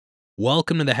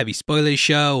Welcome to the Heavy Spoilers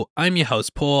Show. I'm your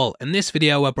host Paul. In this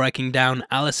video we're breaking down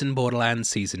Alice in Borderland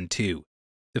Season 2.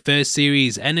 The first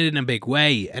series ended in a big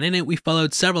way, and in it we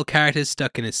followed several characters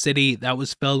stuck in a city that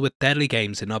was filled with deadly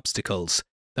games and obstacles.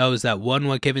 Those that won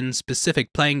were given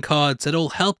specific playing cards that all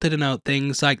helped to denote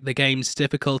things like the game's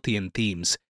difficulty and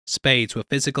themes. Spades were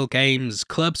physical games,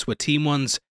 clubs were team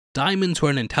ones, diamonds were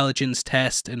an intelligence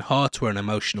test, and hearts were an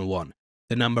emotional one.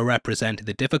 The number represented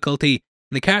the difficulty,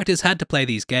 and the characters had to play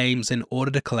these games in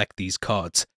order to collect these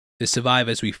cards. The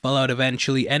survivors we followed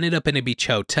eventually ended up in a beach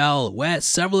hotel where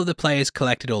several of the players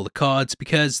collected all the cards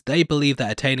because they believed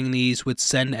that attaining these would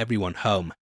send everyone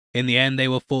home. In the end, they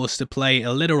were forced to play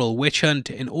a literal witch hunt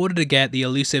in order to get the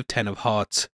elusive 10 of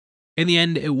hearts. In the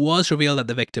end, it was revealed that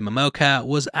the victim Momoka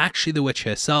was actually the witch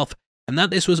herself, and that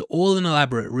this was all an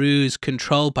elaborate ruse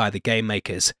controlled by the game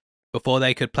makers. Before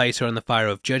they could place her on the fire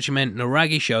of judgment,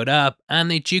 Naragi showed up, and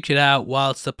they duked it out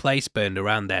whilst the place burned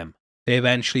around them. They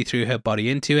eventually threw her body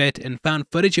into it, and found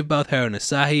footage of both her and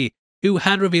Asahi, who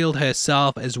had revealed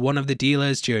herself as one of the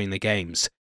dealers during the games.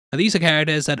 Now these are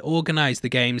characters that organised the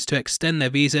games to extend their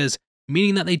visas,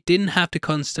 meaning that they didn't have to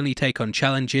constantly take on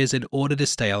challenges in order to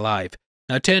stay alive.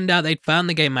 Now it turned out they'd found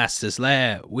the Game Master's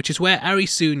lair, which is where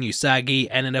Arisu and Usagi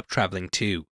ended up travelling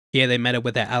to. Here they met up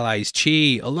with their allies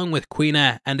Chi, along with Queen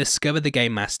Mira, and discovered the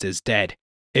Game Master's dead.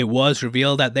 It was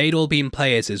revealed that they'd all been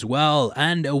players as well,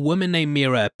 and a woman named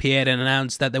Mira appeared and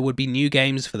announced that there would be new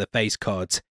games for the face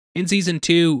cards. In Season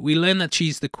 2, we learn that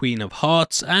she's the Queen of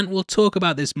Hearts, and we'll talk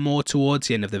about this more towards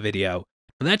the end of the video.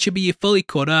 But that should be you fully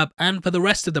caught up, and for the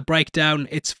rest of the breakdown,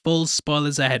 it's full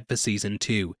spoilers ahead for Season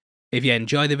 2. If you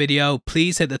enjoy the video,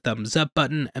 please hit the thumbs up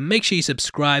button, and make sure you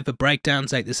subscribe for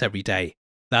breakdowns like this every day.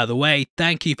 Out of the way,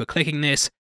 thank you for clicking this.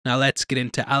 Now let's get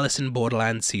into Alice in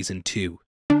Borderland Season 2.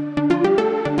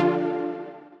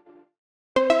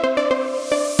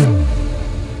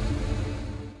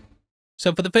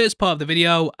 So for the first part of the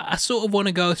video, I sort of want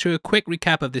to go through a quick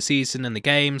recap of the season and the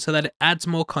game so that it adds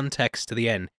more context to the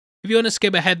end. If you want to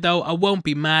skip ahead though, I won't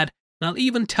be mad, and I'll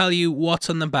even tell you what's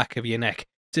on the back of your neck.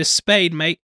 It's a spade,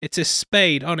 mate. It's a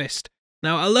spade, honest.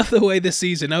 Now, I love the way the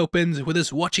season opens with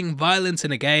us watching violence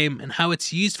in a game and how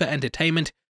it's used for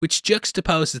entertainment, which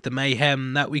juxtaposes the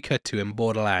mayhem that we cut to in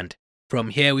Borderland.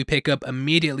 From here, we pick up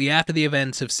immediately after the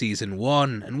events of Season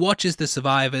 1 and watch as the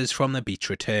survivors from the beach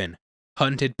return.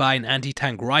 Hunted by an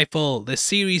anti-tank rifle, the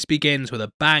series begins with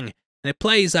a bang, and it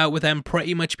plays out with them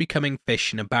pretty much becoming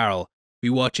fish in a barrel. We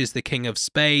watch as the King of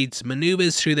Spades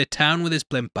maneuvers through the town with his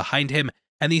blimp behind him,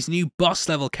 and these new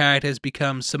boss-level characters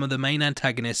become some of the main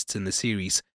antagonists in the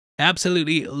series. I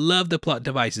absolutely love the plot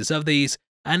devices of these,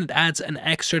 and it adds an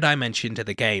extra dimension to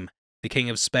the game. The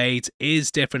King of Spades is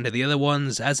different to the other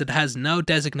ones, as it has no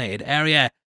designated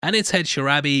area, and its head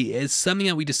Shirabi is something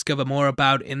that we discover more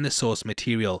about in the source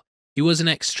material. He was an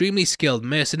extremely skilled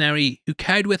mercenary who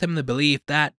carried with him the belief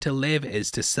that to live is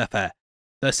to suffer.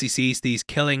 Thus he sees these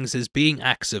killings as being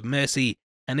acts of mercy,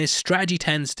 and his strategy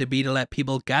tends to be to let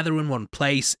people gather in one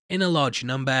place in a large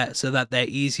number so that they're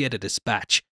easier to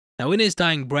dispatch. Now in his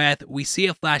dying breath, we see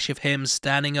a flash of him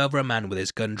standing over a man with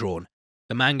his gun drawn.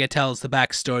 The manga tells the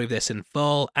backstory of this in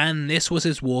full, and this was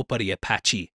his war buddy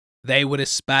Apache. They were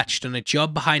dispatched on a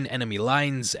job behind enemy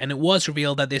lines, and it was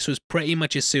revealed that this was pretty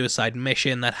much a suicide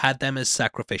mission that had them as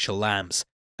sacrificial lambs.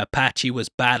 Apache was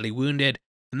badly wounded,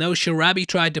 and though Shirabi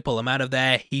tried to pull him out of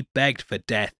there, he begged for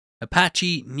death.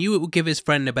 Apache knew it would give his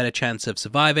friend a better chance of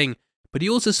surviving, but he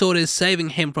also saw it as saving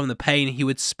him from the pain he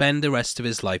would spend the rest of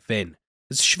his life in.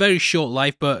 It's a very short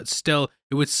life, but still,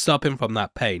 it would stop him from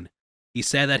that pain. He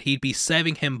said that he'd be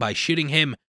saving him by shooting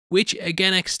him, which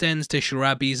again extends to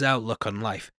Shirabi's outlook on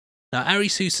life. Now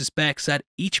Arisu suspects that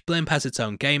each blimp has its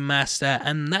own game master,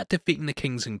 and that defeating the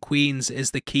kings and queens is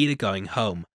the key to going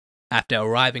home. After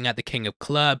arriving at the King of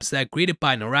Clubs, they're greeted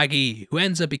by Naragi, who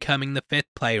ends up becoming the 5th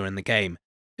player in the game.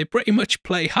 They pretty much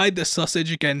play hide the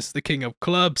sausage against the King of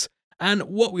Clubs, and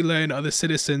what we learn are the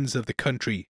citizens of the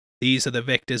country. These are the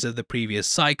victors of the previous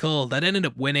cycle that ended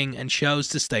up winning and chose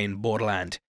to stay in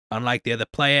Borderland. Unlike the other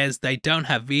players, they don't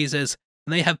have visas,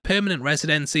 and they have permanent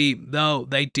residency, though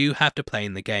they do have to play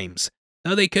in the games.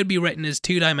 Though they could be written as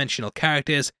two-dimensional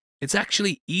characters, it's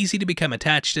actually easy to become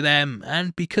attached to them,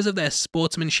 and because of their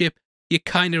sportsmanship, you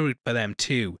kinda root for them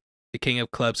too. The King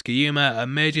of Clubs Kiyuma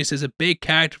emerges as a big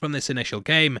character from this initial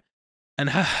game, and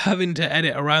having to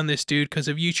edit around this dude because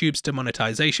of YouTube's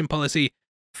demonetization policy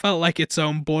felt like its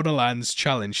own Borderlands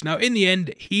challenge. Now in the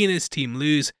end, he and his team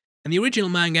lose, and the original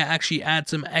manga actually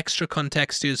adds some extra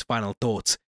context to his final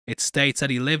thoughts. It states that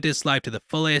he lived his life to the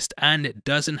fullest and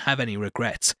doesn't have any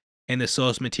regrets. In the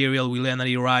source material, we learn that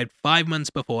he arrived 5 months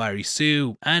before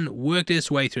Arisu and worked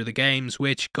his way through the games,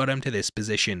 which got him to this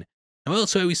position. Now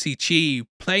elsewhere we see Chi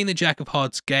playing the Jack of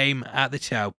Hearts game at the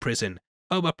Tao prison.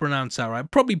 Hope I pronounced that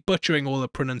right. Probably butchering all the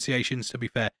pronunciations, to be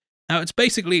fair. Now it's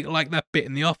basically like that bit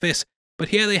in The Office, but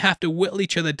here they have to whittle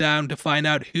each other down to find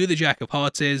out who the Jack of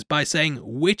Hearts is by saying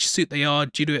which suit they are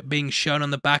due to it being shown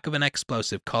on the back of an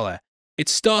explosive collar. It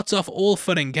starts off all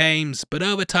fun and games, but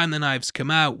over time the knives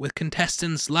come out, with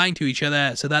contestants lying to each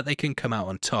other so that they can come out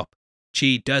on top.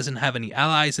 Chi doesn't have any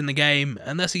allies in the game,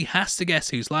 and thus he has to guess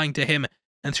who's lying to him,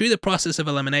 and through the process of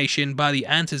elimination by the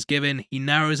answers given, he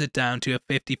narrows it down to a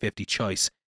 50-50 choice.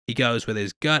 He goes with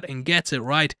his gut and gets it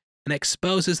right, and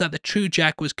exposes that the true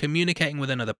Jack was communicating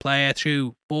with another player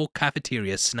through 4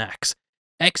 cafeteria snacks.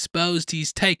 Exposed,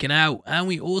 he's taken out, and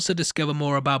we also discover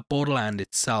more about Borderland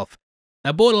itself.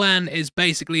 Now, Borderland is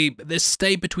basically this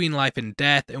state between life and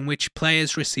death in which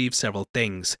players receive several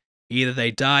things. Either they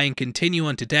die and continue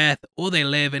on to death, or they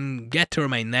live and get to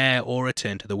remain there or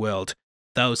return to the world.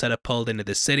 Those that are pulled into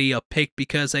the city are picked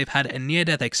because they've had a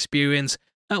near-death experience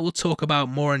that we'll talk about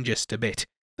more in just a bit.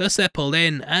 Thus they're pulled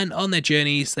in, and on their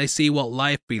journeys they see what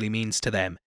life really means to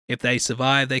them. If they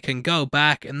survive, they can go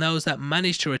back, and those that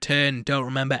manage to return don't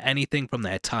remember anything from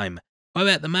their time.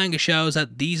 However, the manga shows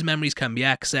that these memories can be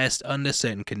accessed under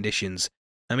certain conditions.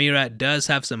 Mira does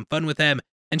have some fun with them,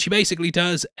 and she basically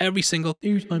does every single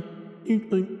time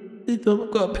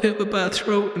I've got a bit of a bad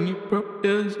throat and you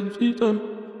probably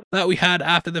that we had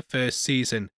after the first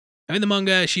season. Now in the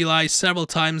manga, she lies several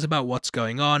times about what's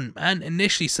going on, and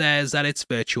initially says that it's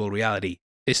virtual reality.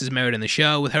 This is mirrored in the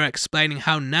show, with her explaining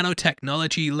how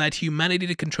nanotechnology led humanity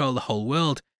to control the whole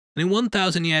world, and in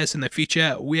 1000 years in the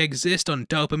future, we exist on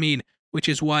dopamine, which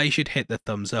is why you should hit the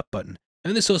thumbs up button.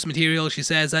 In the source material, she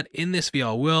says that in this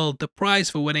VR world, the prize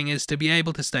for winning is to be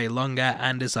able to stay longer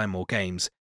and design more games.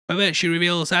 However, she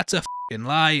reveals that's a f***ing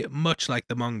lie, much like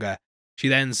the manga. She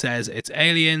then says it's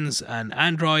aliens and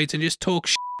androids and just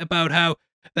talks about how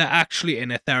they're actually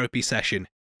in a therapy session.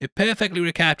 It perfectly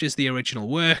recaptures the original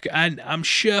work, and I'm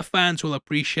sure fans will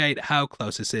appreciate how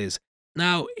close this is.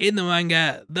 Now, in the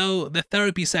manga, though the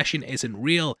therapy session isn't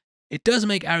real, it does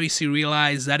make Arisu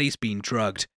realize that he's been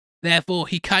drugged. Therefore,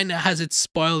 he kinda has it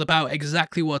spoiled about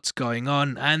exactly what's going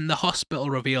on, and the hospital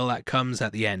reveal that comes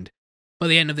at the end. By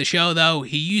the end of the show though,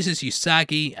 he uses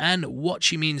Usagi and what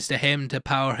she means to him to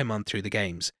power him on through the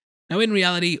games. Now in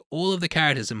reality, all of the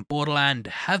characters in Borderland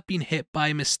have been hit by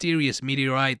a mysterious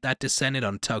meteorite that descended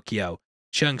on Tokyo.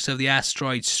 Chunks of the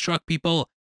asteroid struck people,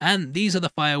 and these are the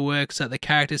fireworks that the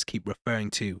characters keep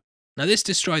referring to. Now this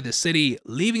destroyed the city,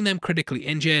 leaving them critically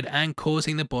injured and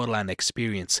causing the Borderland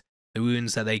experience. The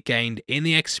wounds that they gained in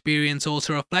the experience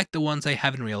also reflect the ones they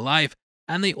have in real life,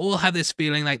 and they all have this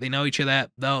feeling like they know each other,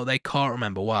 though they can't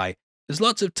remember why. There's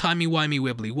lots of timey-wimey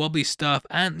wibbly-wobbly stuff,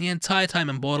 and the entire time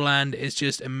in Borderland is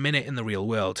just a minute in the real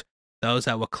world. Those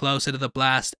that were closer to the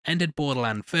blast entered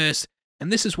Borderland first,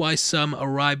 and this is why some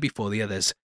arrived before the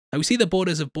others. Now we see the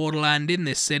borders of Borderland in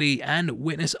this city and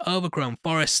witness overgrown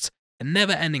forests, a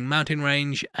never-ending mountain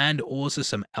range, and also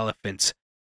some elephants.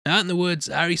 Now out in the woods,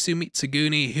 Arisu meets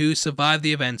Saguni, who survived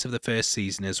the events of the first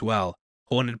season as well.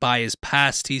 Haunted by his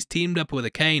past, he's teamed up with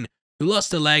a Kane, who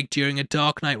lost a leg during a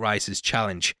Dark Knight Rises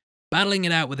challenge. Battling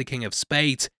it out with the King of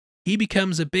Spades, he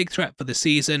becomes a big threat for the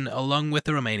season along with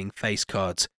the remaining face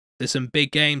cards. There's some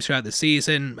big games throughout the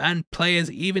season, and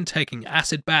players even taking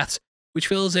acid baths, which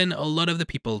fills in a lot of the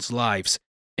people's lives.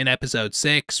 In episode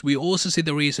 6, we also see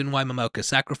the reason why Momoka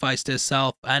sacrificed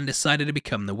herself and decided to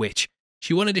become the witch.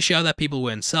 She wanted to show that people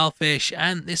weren't selfish,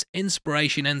 and this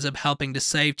inspiration ends up helping to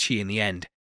save Chi in the end.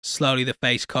 Slowly the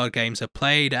face card games are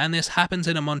played, and this happens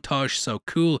in a montage so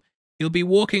cool, you'll be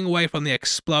walking away from the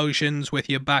explosions with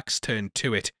your backs turned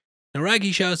to it.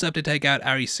 Naragi shows up to take out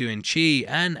Arisu and Chi,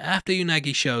 and after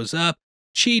Unagi shows up,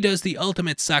 Chi does the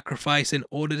ultimate sacrifice in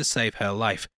order to save her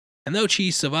life. And though Chi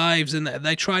survives and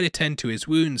they try to tend to his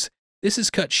wounds, this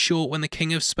is cut short when the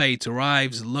King of Spades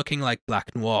arrives looking like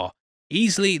Black Noir.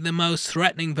 Easily the most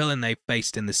threatening villain they've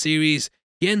faced in the series,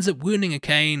 he ends up wounding a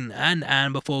Kane and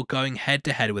Anne before going head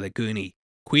to head with a Goonie.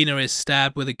 Queen Mira is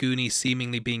stabbed with a Goonie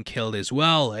seemingly being killed as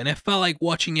well, and it felt like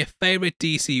watching your favourite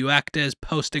DCU actors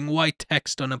posting white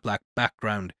text on a black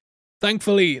background.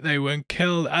 Thankfully, they weren't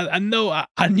killed, and though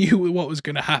I knew what was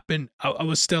going to happen, I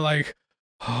was still like,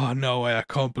 oh no way, I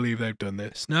can't believe they've done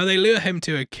this. Now they lure him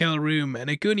to a kill room,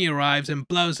 and a Goonie arrives and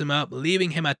blows him up,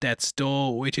 leaving him at death's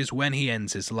door, which is when he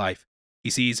ends his life. He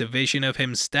sees a vision of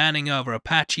him standing over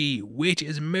Apache, which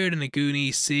is mirrored in a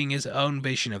Goonie seeing his own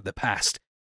vision of the past.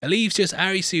 It leaves just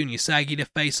Arisu and Usagi to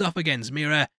face off against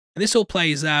Mira, and this all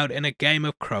plays out in a game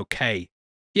of croquet.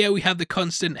 Here we have the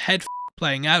constant head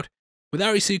playing out, with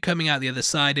Arisu coming out the other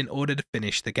side in order to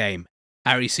finish the game.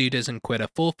 Arisu doesn't quit or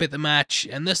forfeit the match,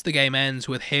 and thus the game ends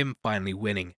with him finally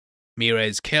winning. Mira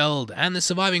is killed, and the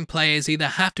surviving players either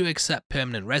have to accept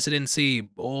permanent residency,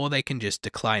 or they can just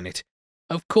decline it.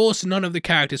 Of course, none of the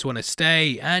characters want to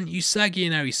stay, and Usagi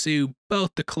and Arisu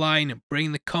both decline,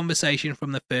 bringing the conversation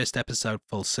from the first episode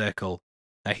full circle.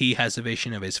 Now he has a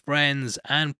vision of his friends,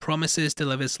 and promises to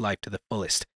live his life to the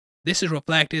fullest. This is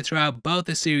reflected throughout both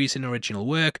the series and original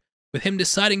work, with him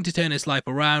deciding to turn his life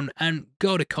around and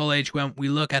go to college when we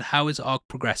look at how his arc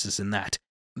progresses in that.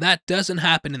 That doesn't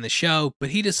happen in the show,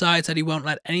 but he decides that he won't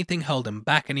let anything hold him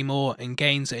back anymore and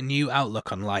gains a new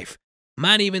outlook on life.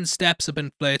 Man even steps up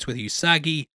and flirts with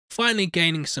Usagi, finally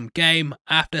gaining some game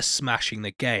after smashing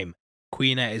the game.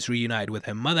 Queen Mira is reunited with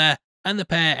her mother, and the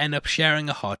pair end up sharing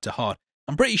a heart-to-heart.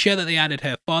 I'm pretty sure that they added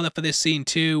her father for this scene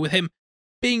too, with him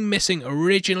being missing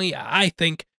originally, I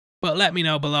think, but let me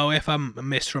know below if I'm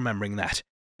misremembering that.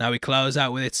 Now we close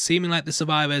out with it seeming like the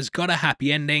survivors got a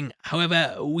happy ending,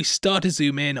 however, we start to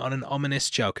zoom in on an ominous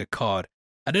Joker card.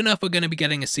 I don't know if we're going to be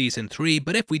getting a season 3,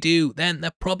 but if we do, then they're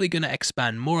probably going to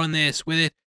expand more on this, with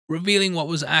it revealing what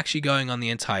was actually going on the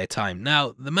entire time.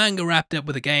 Now, the manga wrapped up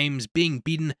with the games being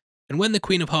beaten, and when the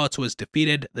Queen of Hearts was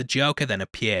defeated, the Joker then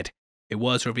appeared. It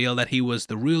was revealed that he was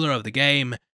the ruler of the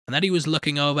game, and that he was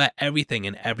looking over everything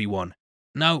and everyone.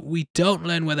 Now, we don't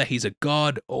learn whether he's a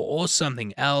god or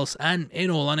something else, and in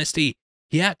all honesty,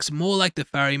 he acts more like the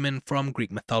ferryman from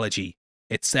Greek mythology.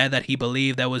 It's said that he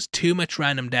believed there was too much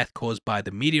random death caused by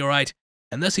the meteorite,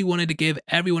 and thus he wanted to give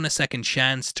everyone a second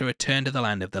chance to return to the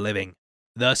land of the living.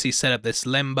 Thus he set up this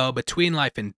limbo between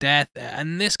life and death,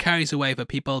 and this carries a way for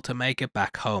people to make it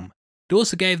back home. It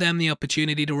also gave them the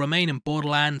opportunity to remain in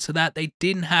Borderland so that they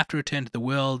didn't have to return to the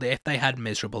world if they had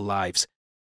miserable lives.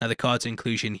 Now the card's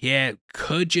inclusion here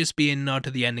could just be a nod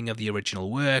to the ending of the original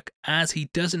work, as he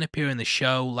doesn't appear in the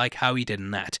show like how he did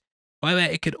in that. However,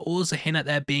 it could also hint at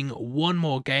there being one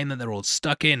more game that they're all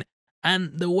stuck in,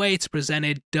 and the way it's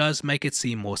presented does make it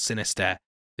seem more sinister.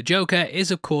 The Joker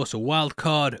is of course a wild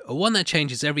card, one that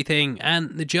changes everything,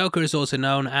 and the Joker is also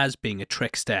known as being a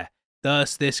trickster.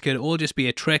 Thus, this could all just be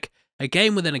a trick, a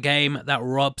game within a game that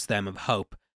robs them of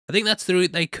hope. I think that's the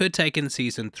route they could take in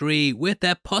Season 3, with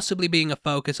there possibly being a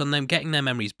focus on them getting their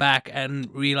memories back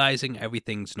and realising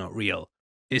everything's not real.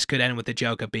 This could end with the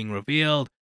Joker being revealed,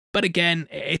 but again,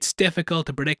 it's difficult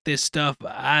to predict this stuff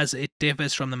as it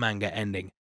differs from the manga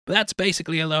ending. But that's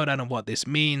basically a lowdown of what this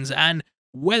means, and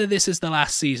whether this is the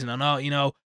last season or not,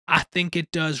 I think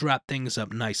it does wrap things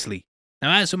up nicely.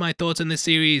 Now, as for my thoughts on this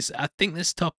series, I think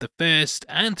this topped the first,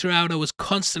 and throughout I was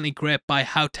constantly gripped by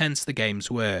how tense the games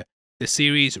were. The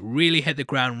series really hit the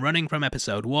ground running from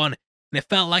episode 1, and it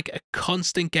felt like a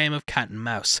constant game of cat and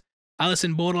mouse. Alice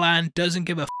in Borderland doesn't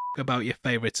give a f about your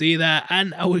favourites either,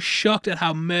 and I was shocked at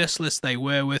how merciless they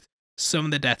were with some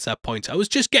of the deaths at points. I was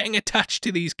just getting attached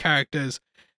to these characters.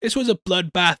 This was a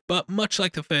bloodbath, but much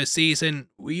like the first season,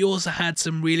 we also had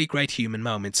some really great human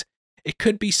moments. It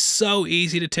could be so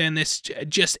easy to turn this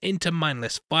just into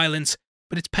mindless violence,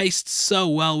 but it's paced so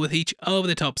well, with each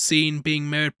over-the-top scene being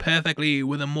mirrored perfectly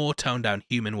with a more toned-down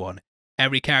human one.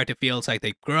 Every character feels like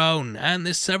they've grown, and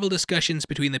there's several discussions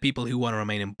between the people who want to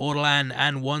remain in Borderland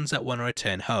and ones that want to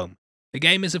return home. The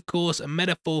game is of course a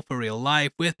metaphor for real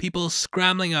life, with people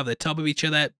scrambling over the top of each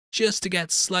other just to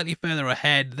get slightly further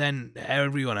ahead than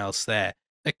everyone else there.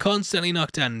 They're constantly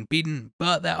knocked down and beaten,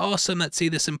 but there are some that see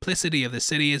the simplicity of the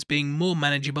city as being more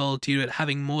manageable due to it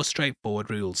having more straightforward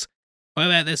rules.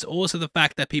 However, there's also the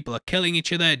fact that people are killing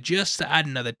each other just to add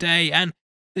another day, and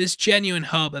there's genuine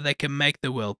hope that they can make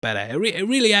the world better. It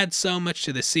really adds so much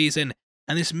to this season,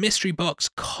 and this mystery box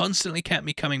constantly kept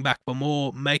me coming back for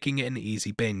more, making it an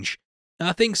easy binge. Now,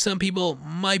 I think some people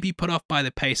might be put off by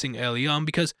the pacing early on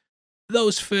because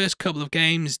those first couple of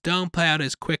games don't play out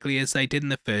as quickly as they did in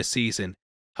the first season.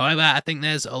 However, I think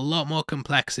there's a lot more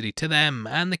complexity to them,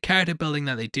 and the character building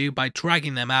that they do by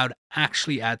dragging them out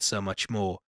actually adds so much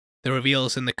more. The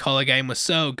reveals in the collar game were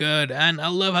so good, and I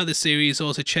love how the series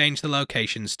also changed the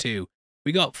locations too.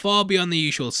 We got far beyond the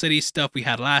usual city stuff we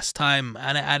had last time,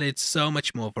 and it added so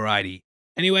much more variety.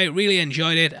 Anyway, really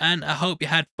enjoyed it, and I hope you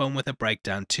had fun with the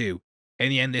breakdown too. In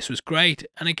the end, this was great,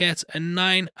 and it gets a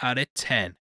 9 out of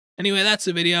 10. Anyway, that's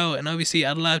the video, and obviously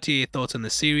I'd love to hear your thoughts on the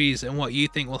series and what you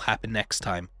think will happen next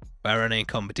time. We're running a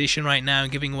competition right now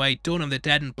and giving away Dawn of the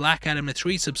Dead and Black Adam to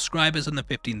 3 subscribers on the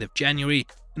 15th of January,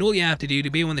 and all you have to do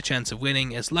to be on the chance of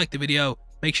winning is like the video,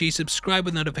 make sure you subscribe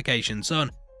with notifications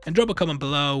on, and drop a comment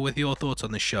below with your thoughts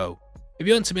on the show. If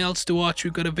you want something else to watch,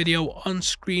 we've got a video on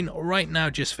screen right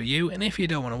now just for you, and if you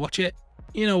don't want to watch it,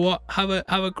 you know what, have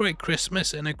a great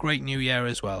Christmas and a great New Year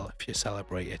as well if you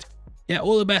celebrate it. Yeah,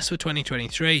 all the best for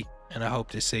 2023, and I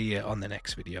hope to see you on the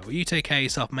next video. You take care of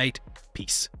yourself, mate.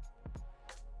 Peace.